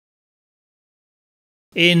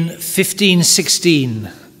In 1516,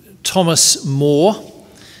 Thomas More,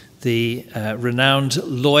 the renowned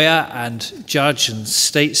lawyer and judge and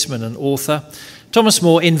statesman and author, Thomas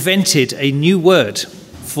More invented a new word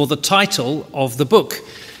for the title of the book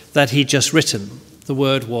that he'd just written. The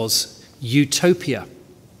word was utopia.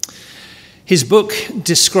 His book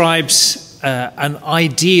describes an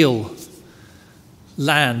ideal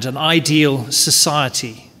land, an ideal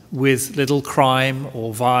society with little crime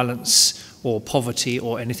or violence or poverty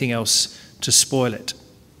or anything else to spoil it.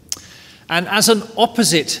 And as an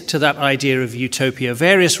opposite to that idea of utopia,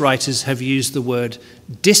 various writers have used the word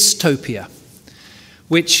dystopia,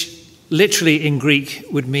 which literally in Greek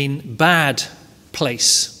would mean bad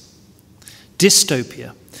place.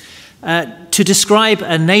 Dystopia. To describe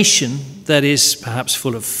a nation that is perhaps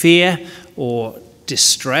full of fear or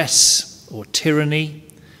distress or tyranny,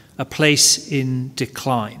 a place in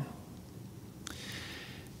decline.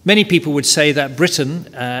 Many people would say that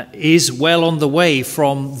Britain is well on the way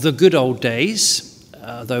from the good old days,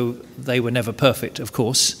 though they were never perfect, of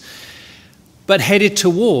course, but headed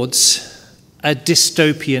towards a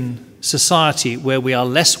dystopian society where we are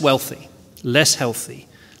less wealthy, less healthy,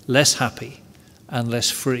 less happy, and less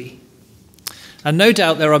free. And no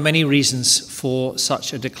doubt there are many reasons for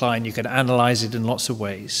such a decline. You can analyze it in lots of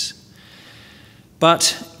ways.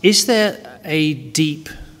 But is there a deep,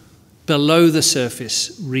 below the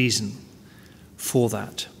surface reason for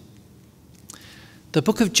that? The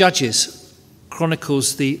book of Judges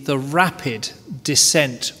chronicles the rapid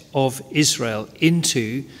descent of Israel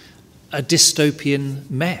into a dystopian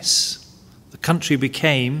mess. The country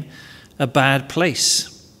became a bad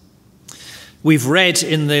place. We've read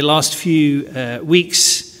in the last few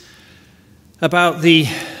weeks about the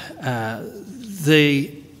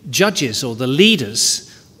judges or the leaders.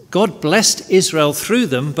 God blessed Israel through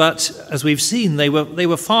them, but as we've seen, they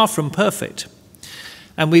were far from perfect.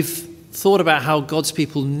 And we've thought about how God's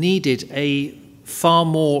people needed a far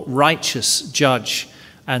more righteous judge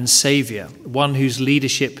and savior, one whose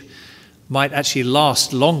leadership might actually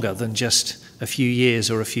last longer than just a few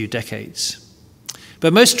years or a few decades.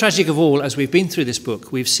 But most tragic of all, as we've been through this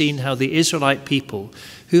book, we've seen how the Israelite people,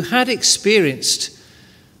 who had experienced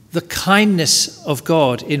the kindness of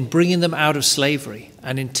God in bringing them out of slavery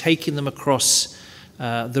and in taking them across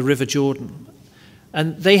the River Jordan.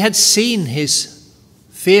 And they had seen his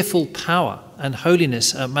fearful power and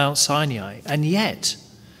holiness at Mount Sinai. And yet,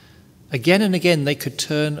 again and again, they could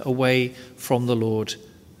turn away from the Lord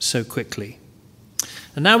so quickly.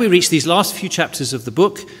 And now we reach these last few chapters of the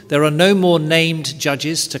book. There are no more named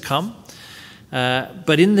judges to come.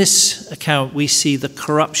 But in this account, we see the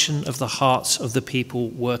corruption of the hearts of the people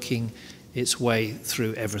working its way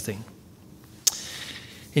through everything.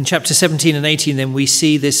 In chapter 17 and 18, then, we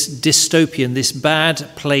see this dystopian, this bad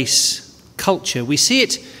place culture. We see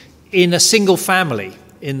it in a single family,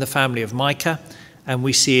 in the family of Micah, and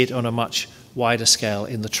we see it on a much wider scale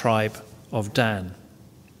in the tribe of Dan.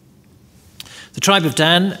 The tribe of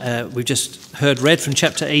Dan, we've just heard read from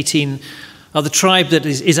chapter 18, are the tribe that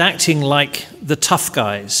is acting like the tough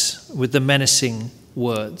guys with the menacing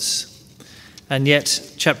words. And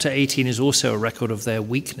yet, chapter 18 is also a record of their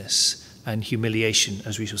weakness and humiliation,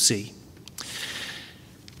 as we shall see.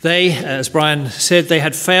 They, as Brian said, they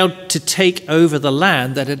had failed to take over the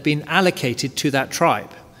land that had been allocated to that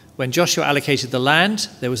tribe. When Joshua allocated the land,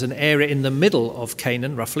 there was an area in the middle of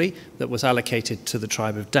Canaan, roughly, that was allocated to the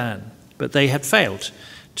tribe of Dan. But they had failed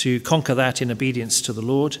to conquer that in obedience to the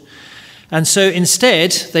Lord. And so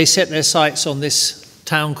instead, they set their sights on this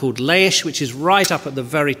town called Laish, which is right up at the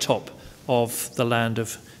very top of the land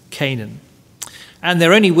of Canaan. And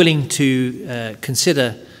they're only willing to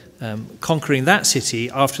consider conquering that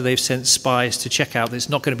city after they've sent spies to check out that it's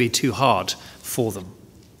not going to be too hard for them.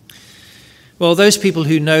 Well, those people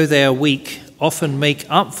who know they are weak often make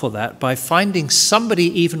up for that by finding somebody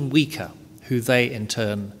even weaker who they in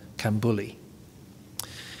turn can bully.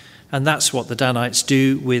 And that's what the Danites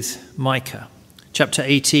do with Micah. Chapter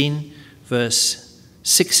 18, verse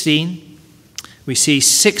 16, we see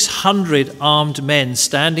 600 armed men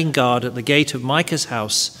standing guard at the gate of Micah's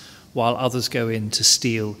house while others go in to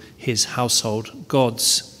steal his household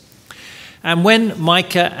gods. And when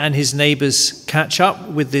Micah and his neighbors catch up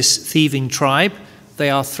with this thieving tribe, they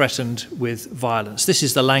are threatened with violence. This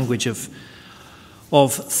is the language of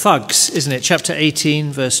thugs, isn't it? Chapter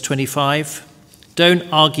 18, verse 25. Don't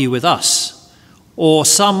argue with us, or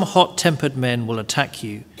some hot-tempered men will attack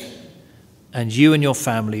you, and you and your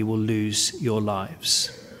family will lose your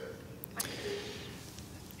lives.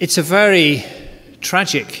 It's a very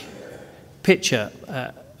tragic picture.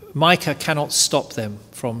 Micah cannot stop them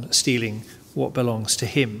from stealing what belongs to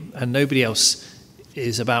him, and nobody else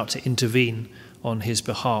is about to intervene on his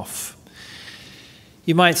behalf.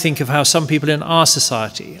 You might think of how some people in our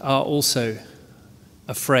society are also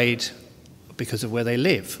afraid, because of where they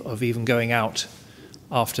live, of even going out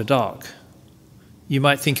after dark. You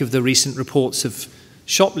might think of the recent reports of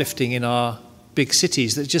shoplifting in our big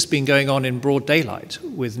cities that's just been going on in broad daylight,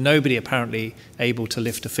 with nobody apparently able to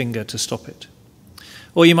lift a finger to stop it.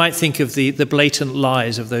 Or you might think of the blatant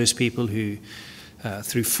lies of those people who,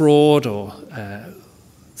 through fraud or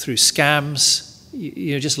through scams,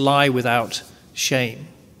 just lie without shame.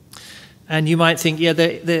 And you might think,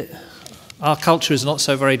 our culture is not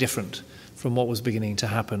so very different from what was beginning to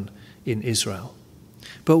happen in Israel.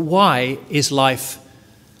 But why is life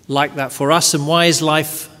like that for us, and why is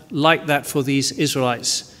life like that for these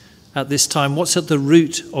Israelites at this time? What's at the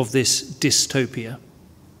root of this dystopia?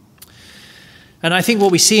 And I think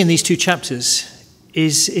what we see in these two chapters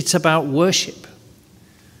is it's about worship.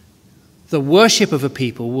 The worship of a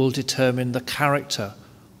people will determine the character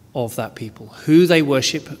of that people. Who they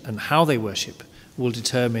worship and how they worship will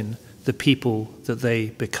determine the people that they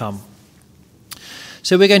become.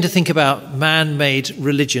 So we're going to think about man-made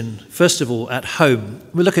religion, first of all, at home.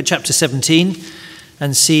 We'll look at chapter 17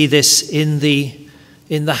 and see this in the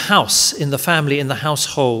house, in the family, in the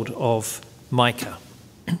household of Micah.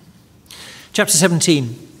 Chapter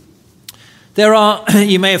 17. There are,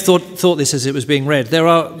 you may have thought this as it was being read, there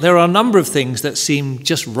are a number of things that seem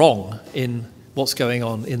just wrong in what's going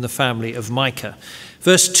on in the family of Micah.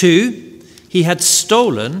 Verse 2, he had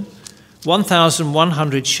stolen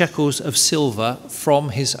 1,100 shekels of silver from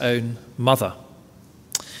his own mother.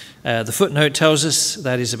 The footnote tells us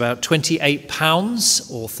that is about 28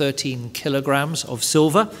 pounds or 13 kilograms of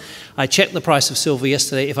silver. I checked the price of silver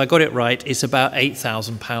yesterday. If I got it right, it's about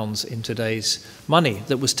 £8,000 in today's money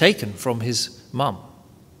that was taken from his mum.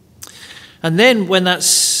 And then when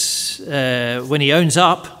he owns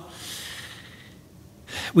up,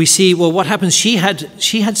 we see, well, what happens? She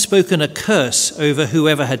had spoken a curse over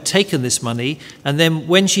whoever had taken this money, and then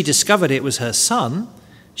when she discovered it was her son,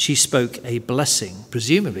 she spoke a blessing,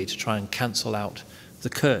 presumably to try and cancel out the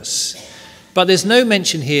curse. But there's no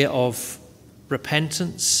mention here of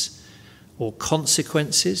repentance or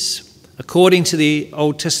consequences. According to the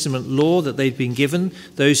Old Testament law that they'd been given,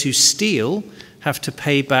 those who steal have to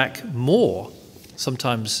pay back more,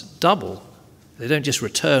 sometimes double. They don't just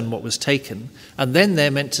return what was taken. And then they're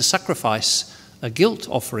meant to sacrifice a guilt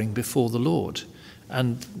offering before the Lord.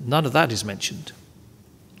 And none of that is mentioned.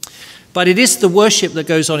 But it is the worship that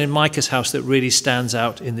goes on in Micah's house that really stands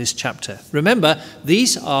out in this chapter. Remember,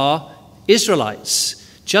 these are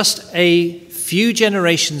Israelites. Just a few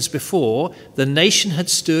generations before, the nation had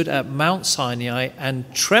stood at Mount Sinai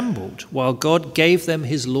and trembled while God gave them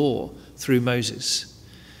his law through Moses.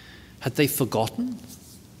 Had they forgotten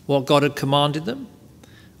what God had commanded them?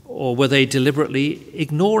 Or were they deliberately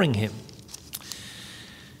ignoring him?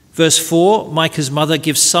 Verse 4, Micah's mother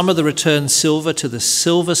gives some of the returned silver to the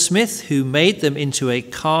silversmith who made them into a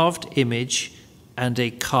carved image and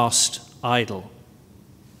a cast idol.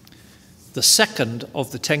 The second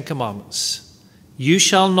of the 10 Commandments. You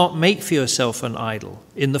shall not make for yourself an idol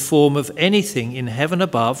in the form of anything in heaven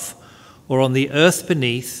above or on the earth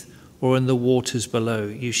beneath or in the waters below.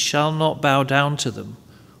 You shall not bow down to them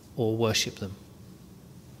or worship them.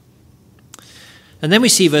 And then we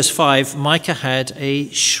see verse 5, Micah had a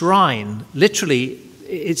shrine. Literally,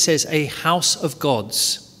 it says a house of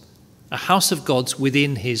gods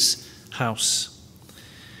within his house.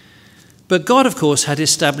 But God, of course, had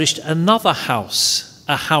established another house,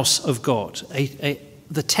 a house of God,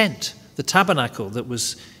 the tent, the tabernacle that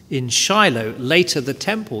was in Shiloh, later the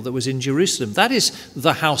temple that was in Jerusalem. That is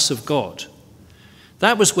the house of God.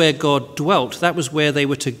 That was where God dwelt. That was where they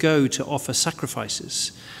were to go to offer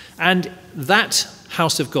sacrifices. And that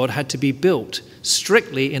house of God had to be built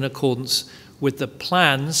strictly in accordance with the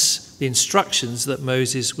plans, the instructions that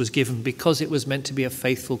Moses was given, because it was meant to be a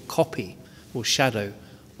faithful copy or shadow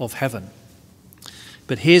of heaven.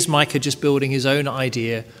 But here's Micah just building his own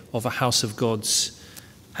idea of a house of God's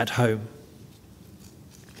at home.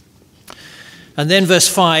 And then verse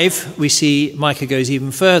 5, we see Micah goes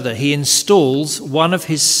even further. He installs one of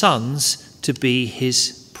his sons to be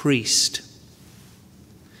his priest.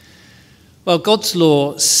 Well, God's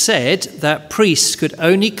law said that priests could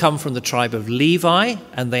only come from the tribe of Levi,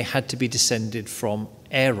 and they had to be descended from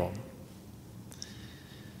Aaron.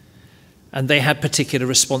 And they had particular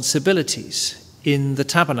responsibilities in the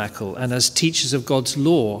tabernacle and as teachers of God's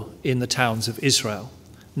law in the towns of Israel.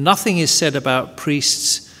 Nothing is said about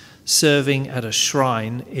priests serving at a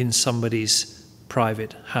shrine in somebody's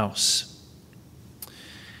private house.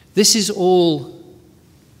 This is all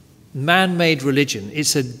man-made religion.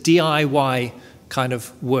 It's a DIY kind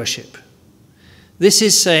of worship. This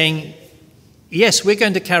is saying, yes, we're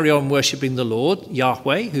going to carry on worshipping the Lord,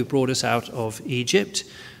 Yahweh, who brought us out of Egypt,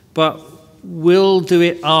 but we'll do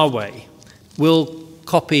it our way. We'll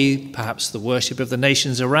copy perhaps the worship of the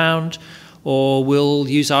nations around, or we'll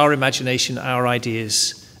use our imagination, our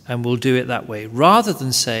ideas, and we'll do it that way, rather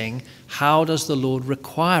than saying, how does the Lord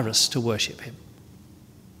require us to worship him?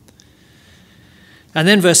 And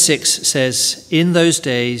then verse 6 says, in those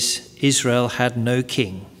days Israel had no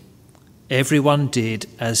king. Everyone did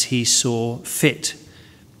as he saw fit,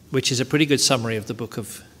 which is a pretty good summary of the book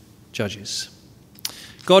of Judges.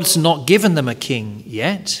 God's not given them a king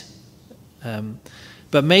yet,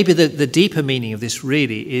 but maybe the deeper meaning of this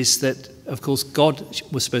really is that, of course, God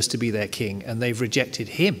was supposed to be their king, and they've rejected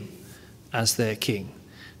him as their king.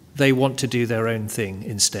 They want to do their own thing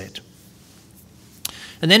instead.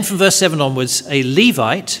 And then from verse 7 onwards, a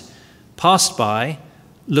Levite passed by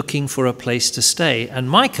looking for a place to stay, and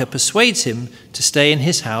Micah persuades him to stay in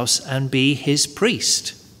his house and be his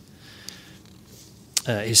priest.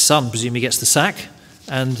 His son presumably gets the sack,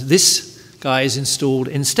 and this guy is installed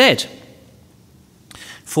instead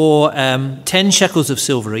for 10 shekels of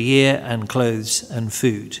silver a year and clothes and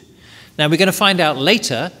food. Now we're going to find out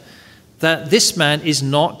later that this man is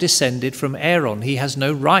not descended from Aaron. He has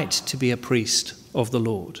no right to be a priest of the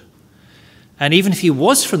Lord. And even if he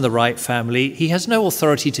was from the right family, he has no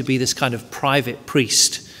authority to be this kind of private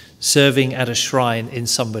priest serving at a shrine in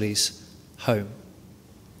somebody's home.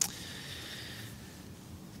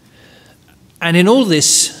 And in all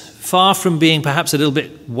this, far from being perhaps a little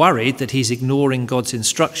bit worried that he's ignoring God's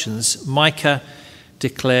instructions, Micah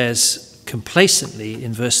declares complacently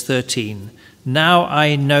in verse 13, now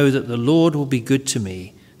I know that the Lord will be good to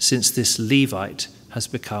me, since this Levite has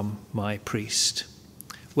become my priest.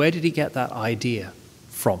 Where did he get that idea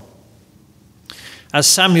from? As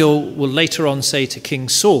Samuel will later on say to King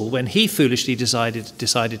Saul, when he foolishly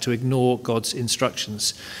decided to ignore God's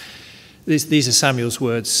instructions, these are Samuel's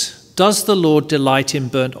words, does the Lord delight in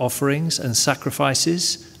burnt offerings and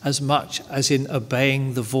sacrifices as much as in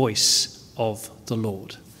obeying the voice of the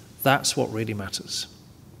Lord? That's what really matters.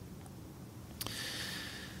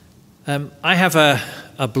 I have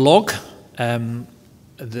a blog.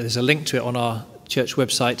 There's a link to it on our church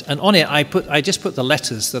website, and on it I just put the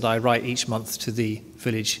letters that I write each month to the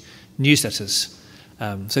village newsletters.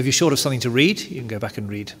 So if you're short of something to read, you can go back and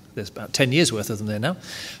read. There's about 10 years worth of them there now.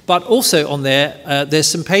 But also on there, there's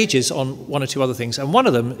some pages on one or two other things, and one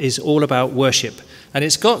of them is all about worship. And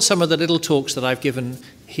it's got some of the little talks that I've given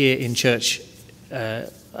here in church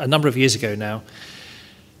a number of years ago now.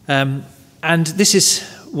 And this is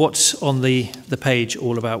what's on the page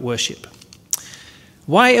all about worship.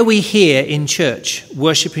 Why are we here in church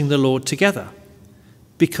worshipping the Lord together?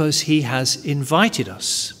 Because he has invited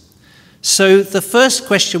us. So the first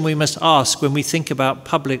question we must ask when we think about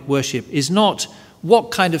public worship is not,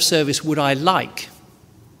 what kind of service would I like?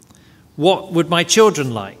 What would my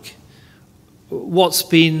children like? What's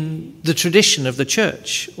been the tradition of the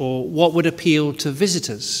church? Or what would appeal to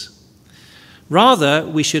visitors? Rather,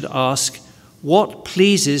 we should ask, what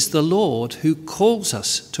pleases the Lord who calls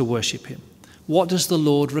us to worship him? What does the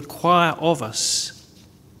Lord require of us?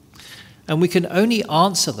 And we can only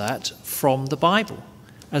answer that from the Bible,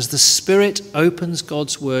 as the Spirit opens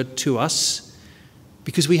God's word to us,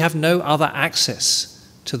 because we have no other access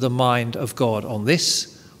to the mind of God on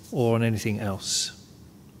this or on anything else.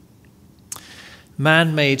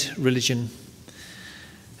 Man-made religion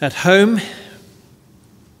at home.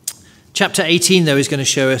 Chapter 18, though, is going to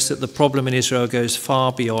show us that the problem in Israel goes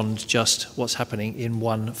far beyond just what's happening in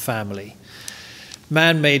one family.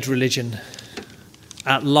 Man-made religion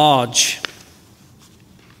at large.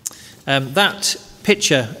 That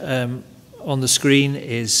picture on the screen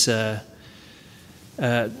is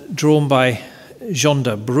drawn by Jean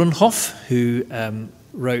de Brunhoff, who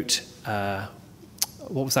wrote,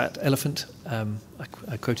 what was that elephant?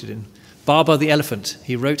 I quoted in Baba the Elephant.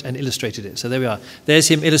 He wrote and illustrated it. So there we are. There's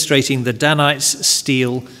him illustrating the Danites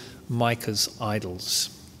steal Micah's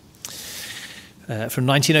idols from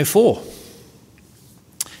 1904.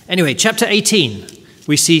 Anyway, chapter 18,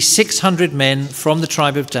 we see 600 men from the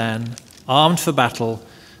tribe of Dan, armed for battle,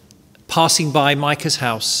 passing by Micah's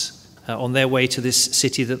house on their way to this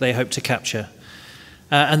city that they hope to capture.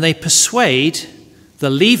 And they persuade the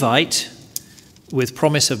Levite, with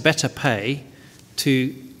promise of better pay,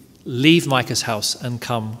 to leave Micah's house and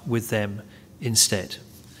come with them instead.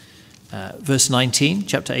 Verse 19,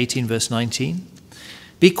 chapter 18, verse 19.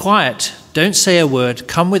 Be quiet, don't say a word,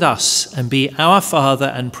 come with us and be our father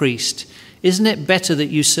and priest. Isn't it better that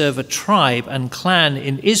you serve a tribe and clan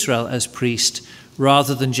in Israel as priest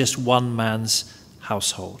rather than just one man's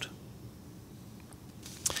household?"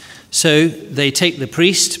 So they take the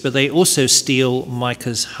priest, but they also steal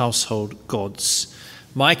Micah's household gods.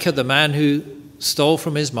 Micah, the man who stole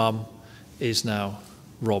from his mum, is now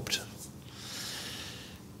robbed.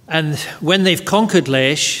 And when they've conquered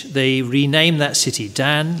Laish, they rename that city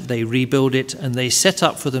Dan, they rebuild it, and they set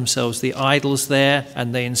up for themselves the idols there,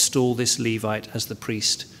 and they install this Levite as the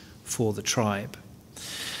priest for the tribe.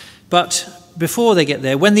 But before they get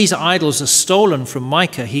there, when these idols are stolen from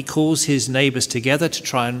Micah, he calls his neighbors together to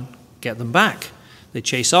try and get them back. They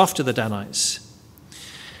chase after the Danites.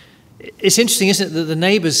 It's interesting, isn't it, that the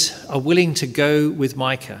neighbors are willing to go with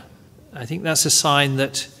Micah. I think that's a sign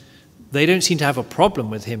that they don't seem to have a problem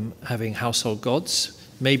with him having household gods.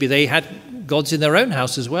 Maybe they had gods in their own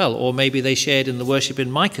house as well, or maybe they shared in the worship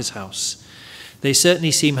in Micah's house. They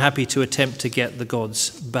certainly seem happy to attempt to get the gods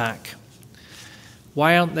back.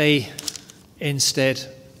 Why aren't they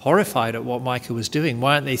instead horrified at what Micah was doing?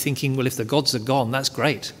 Why aren't they thinking, well, if the gods are gone, that's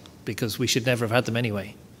great, because we should never have had them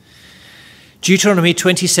anyway? Deuteronomy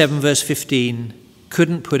 27 verse 15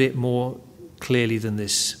 couldn't put it more clearly than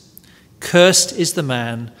this. "Cursed is the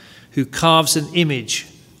man who carves an image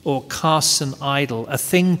or casts an idol, a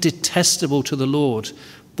thing detestable to the Lord,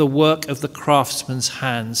 the work of the craftsman's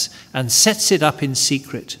hands, and sets it up in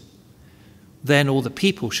secret. Then all the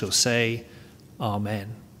people shall say,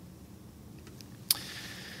 Amen."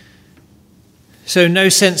 So no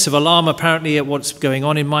sense of alarm apparently at what's going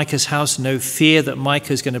on in Micah's house, no fear that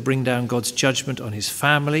Micah is going to bring down God's judgment on his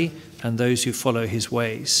family and those who follow his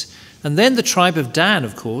ways. And then the tribe of Dan,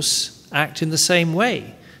 of course, act in the same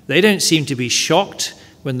way. They don't seem to be shocked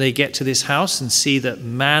when they get to this house and see that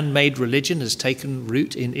man-made religion has taken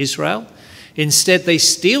root in Israel. Instead, they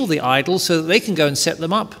steal the idols so that they can go and set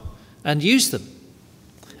them up and use them.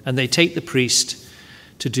 And they take the priest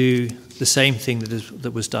to do the same thing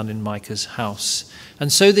that was done in Micah's house.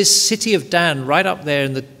 And so this city of Dan, right up there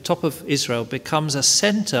in the top of Israel, becomes a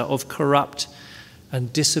center of corrupt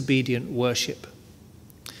and disobedient worship.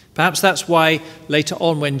 Perhaps that's why later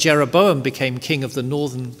on, when Jeroboam became king of the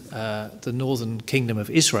northern kingdom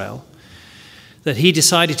of Israel, that he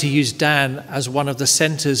decided to use Dan as one of the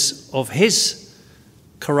centers of his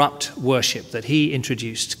corrupt worship that he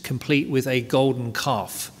introduced, complete with a golden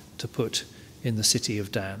calf to put in the city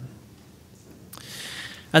of Dan.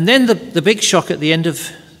 And then the big shock at the end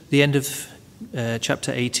of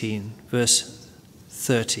chapter 18, verse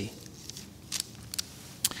 30.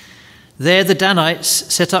 There the Danites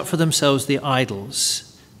set up for themselves the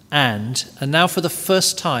idols, and now for the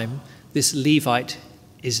first time this Levite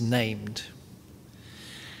is named.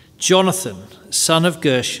 Jonathan, son of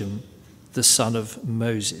Gershom, the son of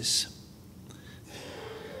Moses.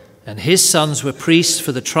 And his sons were priests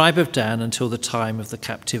for the tribe of Dan until the time of the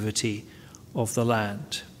captivity of the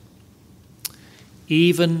land.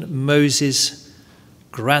 Even Moses'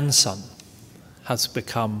 grandson has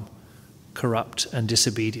become corrupt and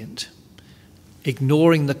disobedient,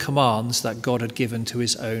 ignoring the commands that God had given to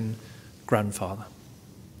his own grandfather.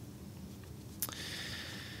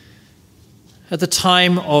 At the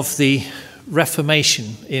time of the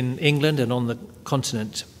Reformation in England and on the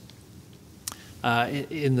continent,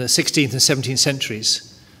 in the 16th and 17th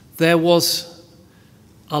centuries, there was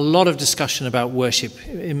a lot of discussion about worship.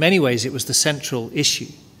 In many ways, it was the central issue.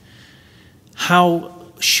 How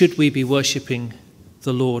should we be worshipping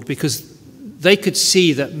the Lord? Because they could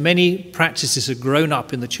see that many practices had grown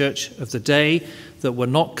up in the church of the day that were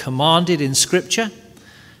not commanded in Scripture,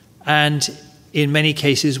 and in many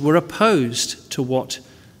cases were opposed to what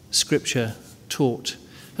Scripture taught.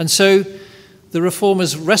 And so the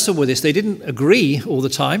reformers wrestled with this. They didn't agree all the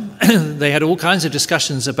time. They had all kinds of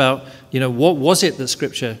discussions about, what was it that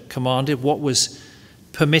Scripture commanded, what was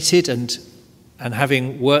permitted, and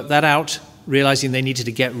having worked that out, realizing they needed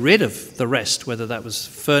to get rid of the rest, whether that was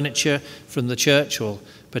furniture from the church or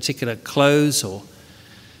particular clothes or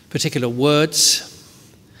particular words.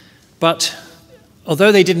 But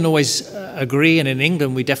although they didn't always agree, and in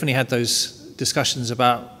England we definitely had those discussions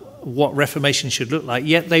about what Reformation should look like,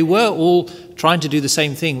 yet they were all trying to do the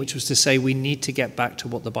same thing, which was to say we need to get back to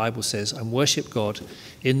what the Bible says and worship God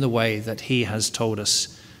in the way that he has told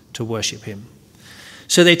us to worship him.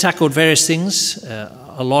 So they tackled various things,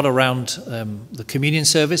 a lot around the communion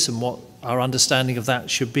service and what our understanding of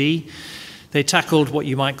that should be. They tackled what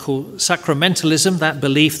you might call sacramentalism, that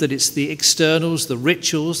belief that it's the externals, the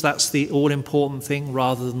rituals, that's the all-important thing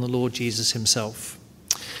rather than the Lord Jesus himself.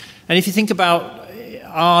 And if you think about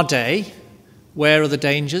our day, where are the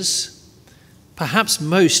dangers? Perhaps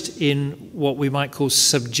most in what we might call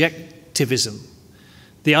collectivism.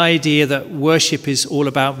 The idea that worship is all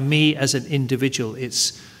about me as an individual.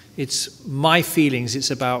 It's my feelings,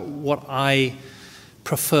 it's about what I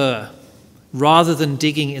prefer, rather than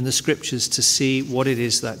digging in the scriptures to see what it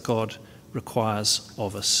is that God requires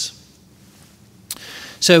of us.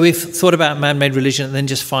 So we've thought about man-made religion, and then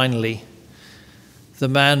just finally, the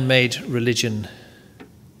man-made religion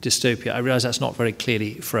dystopia. I realise that's not very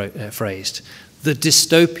clearly phrased. The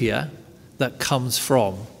dystopia that comes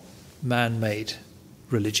from man-made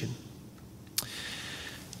religion.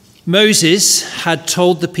 Moses had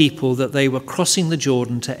told the people that they were crossing the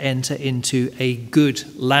Jordan to enter into a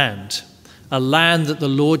good land, a land that the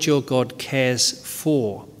Lord your God cares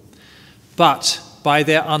for. But by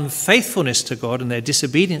their unfaithfulness to God and their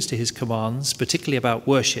disobedience to his commands, particularly about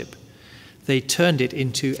worship, they turned it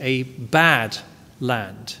into a bad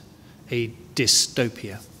land, a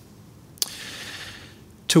dystopia.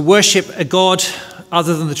 To worship a God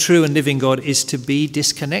other than the true and living God is to be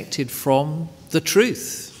disconnected from the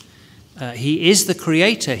truth. He is the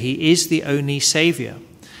creator. He is the only savior.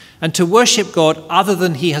 And to worship God other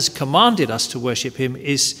than he has commanded us to worship him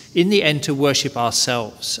is in the end to worship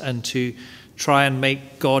ourselves and to try and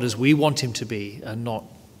make God as we want him to be and not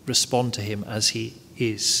respond to him as he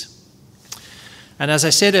is. And as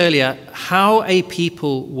I said earlier, how a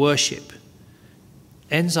people worship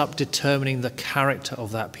ends up determining the character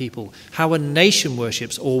of that people. How a nation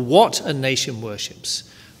worships, or what a nation worships,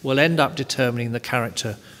 will end up determining the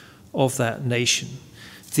character of that nation.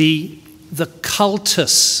 The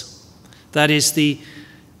cultus, that is the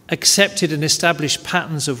accepted and established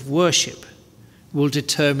patterns of worship, will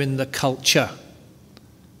determine the culture,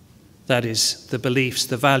 that is the beliefs,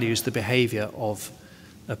 the values, the behavior of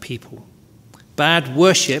a people. Bad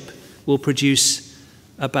worship will produce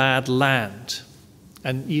a bad land.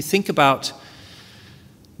 And you think about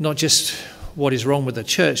not just what is wrong with the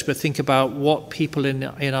church, but think about what people in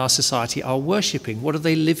our society are worshipping. What are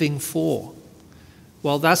they living for?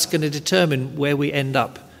 Well, that's going to determine where we end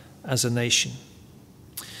up as a nation.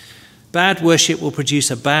 Bad worship will produce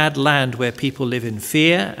a bad land where people live in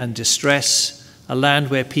fear and distress, a land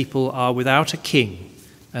where people are without a king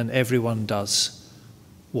and everyone does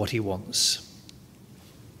what he wants.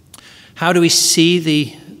 How do we see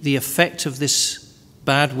the effect of this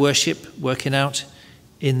bad worship working out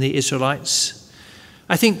in the Israelites?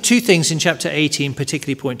 I think two things in chapter 18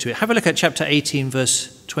 particularly point to it. Have a look at chapter 18,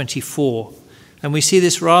 verse 24, and we see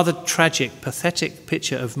this rather tragic, pathetic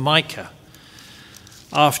picture of Micah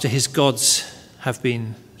after his gods have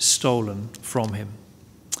been stolen from him.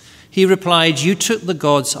 He replied, "You took the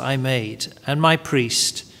gods I made and my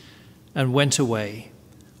priest and went away.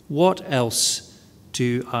 What else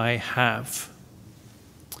do I have?"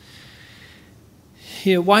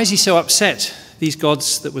 Here, why is he so upset? These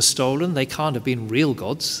gods that were stolen, they can't have been real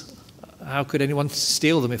gods. How could anyone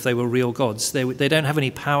steal them if they were real gods? They don't have any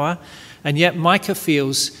power. And yet Micah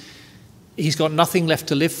feels he's got nothing left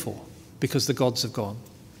to live for because the gods have gone.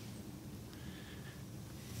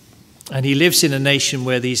 And he lives in a nation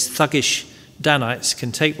where these thuggish Danites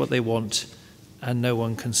can take what they want and no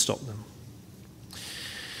one can stop them.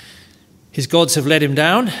 His gods have let him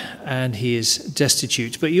down and he is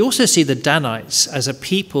destitute. But you also see the Danites as a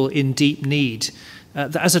people in deep need.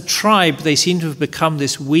 As a tribe, they seem to have become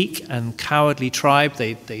this weak and cowardly tribe.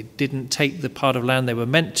 They didn't take the part of land they were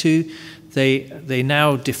meant to. They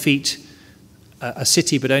now defeat a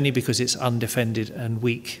city, but only because it's undefended and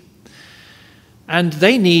weak. And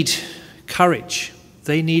they need courage.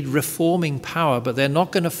 They need reforming power, but they're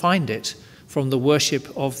not going to find it from the worship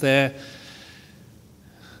of their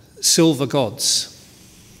silver gods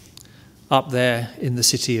up there in the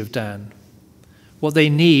city of Dan. What they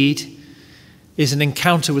need is an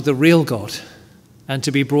encounter with the real God and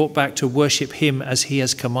to be brought back to worship him as he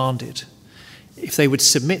has commanded. If they would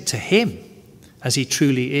submit to him as he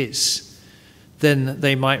truly is, then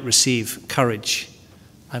they might receive courage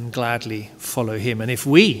and gladly follow him. And if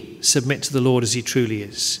we submit to the Lord as he truly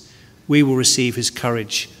is, we will receive his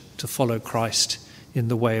courage to follow Christ in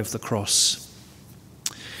the way of the cross.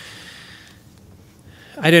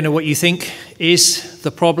 I don't know what you think is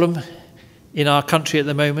the problem in our country at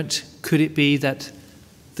the moment. Could it be that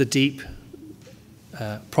the deep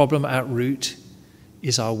problem at root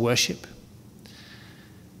is our worship?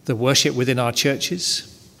 The worship within our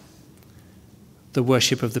churches, the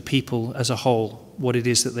worship of the people as a whole, what it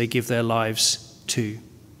is that they give their lives to.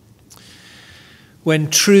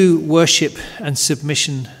 When true worship and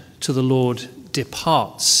submission to the Lord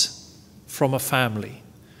departs from a family,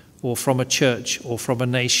 or from a church, or from a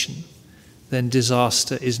nation, then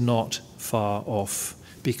disaster is not far off,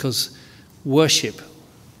 because worship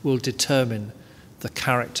will determine the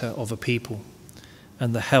character of a people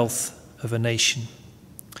and the health of a nation.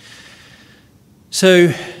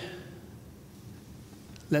 So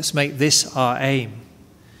let's make this our aim,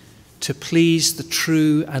 to please the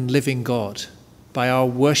true and living God by our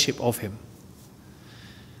worship of him,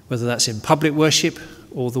 whether that's in public worship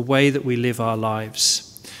or the way that we live our lives,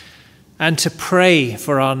 and to pray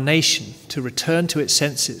for our nation to return to its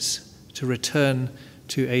senses, to return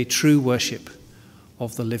to a true worship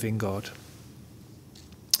of the living God.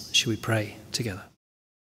 Shall we pray together?